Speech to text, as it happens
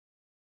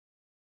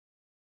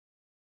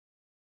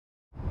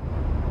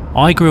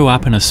I grew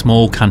up in a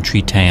small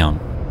country town.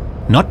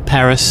 Not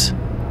Paris,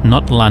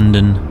 not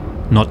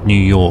London, not New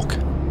York,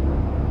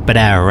 but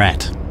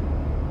Ararat.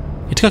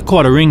 It's got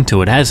quite a ring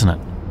to it, hasn't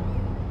it?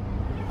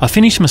 I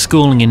finished my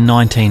schooling in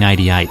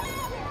 1988.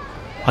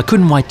 I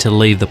couldn't wait to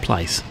leave the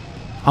place.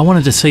 I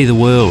wanted to see the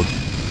world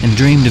and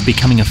dreamed of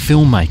becoming a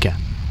filmmaker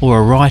or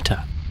a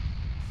writer.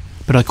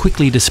 But I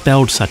quickly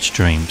dispelled such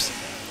dreams.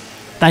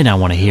 They don't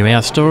want to hear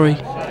our story.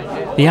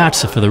 The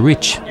arts are for the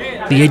rich,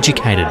 the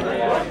educated,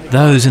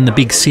 those in the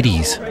big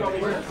cities,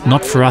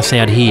 not for us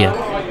out here,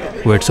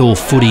 where it's all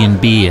footy and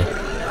beer.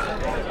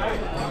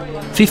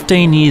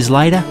 15 years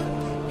later,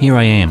 here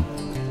I am.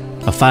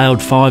 A failed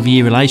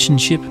 5-year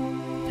relationship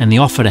and the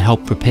offer to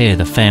help prepare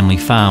the family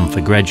farm for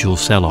gradual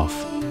sell-off.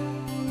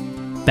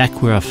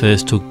 Back where I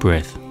first took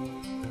breath.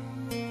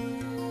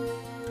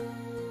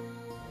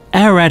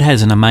 Ararat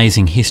has an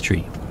amazing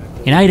history.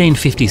 In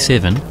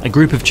 1857, a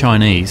group of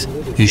Chinese,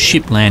 whose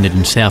ship landed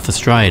in South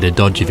Australia to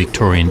dodge a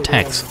Victorian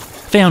tax,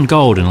 found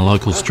gold in a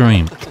local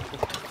stream.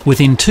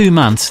 Within 2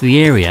 months,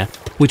 the area,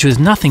 which was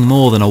nothing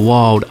more than a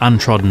wild,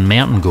 untrodden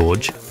mountain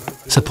gorge,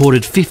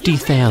 supported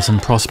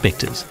 50,000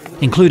 prospectors,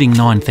 including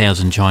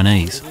 9,000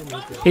 Chinese.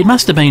 It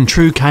must have been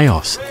true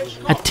chaos.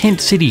 A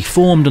tent city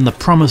formed on the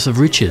promise of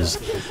riches,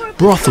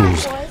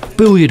 brothels,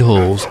 billiard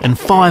halls and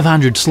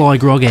 500 sly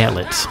grog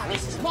outlets.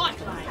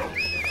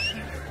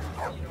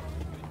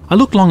 I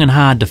looked long and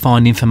hard to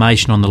find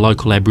information on the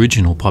local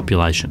Aboriginal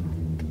population.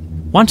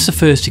 Once the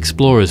first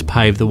explorers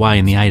paved the way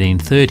in the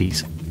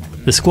 1830s,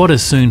 the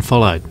squatters soon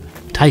followed,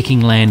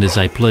 taking land as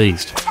they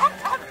pleased.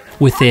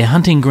 With their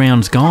hunting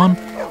grounds gone,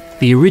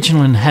 the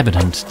original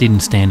inhabitants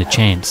didn't stand a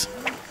chance.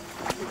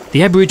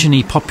 The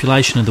Aborigine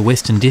population of the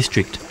Western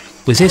District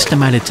was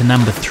estimated to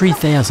number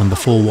 3,000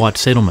 before white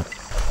settlement.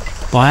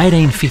 By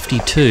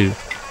 1852,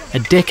 a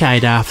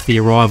decade after the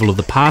arrival of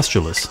the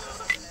pastoralists,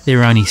 there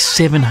were only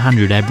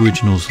 700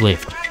 Aboriginals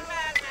left,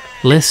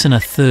 less than a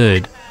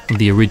third of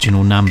the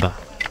original number.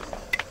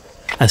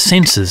 A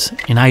census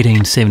in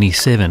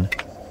 1877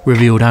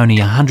 revealed only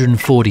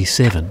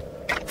 147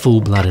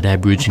 full-blooded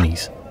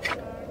Aborigines.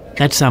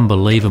 That's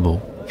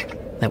unbelievable,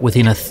 that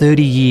within a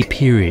 30-year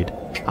period,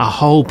 a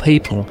whole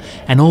people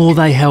and all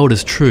they held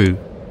as true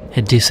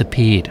had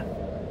disappeared.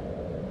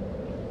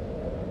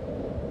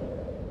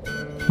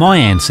 My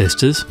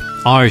ancestors,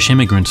 Irish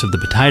immigrants of the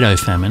potato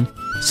famine,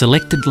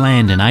 selected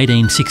land in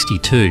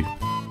 1862,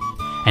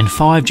 and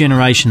 5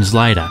 generations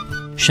later,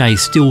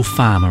 Shays still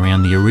farm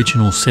around the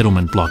original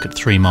settlement block at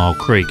 3 Mile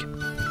Creek.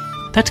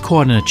 That's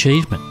quite an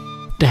achievement,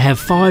 to have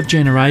 5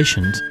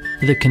 generations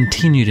that have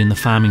continued in the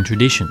farming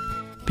tradition,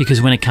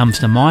 because when it comes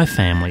to my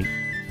family,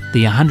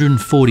 the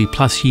 140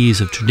 plus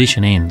years of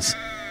tradition ends.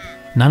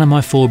 None of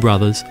my 4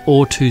 brothers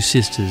or 2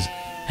 sisters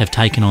have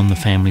taken on the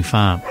family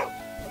farm.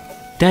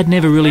 Dad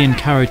never really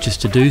encouraged us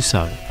to do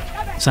so,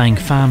 saying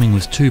farming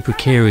was too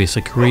precarious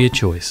a career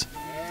choice.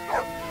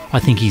 I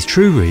think his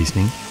true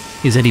reasoning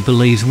is that he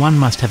believes one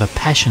must have a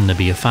passion to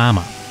be a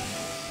farmer.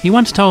 He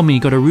once told me he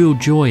got a real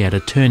joy out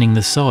of turning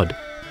the sod.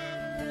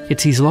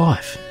 It's his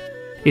life.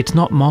 It's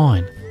not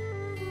mine.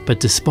 But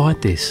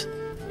despite this,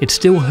 it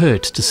still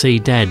hurts to see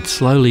Dad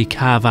slowly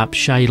carve up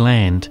Shay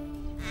land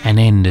and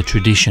end a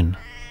tradition.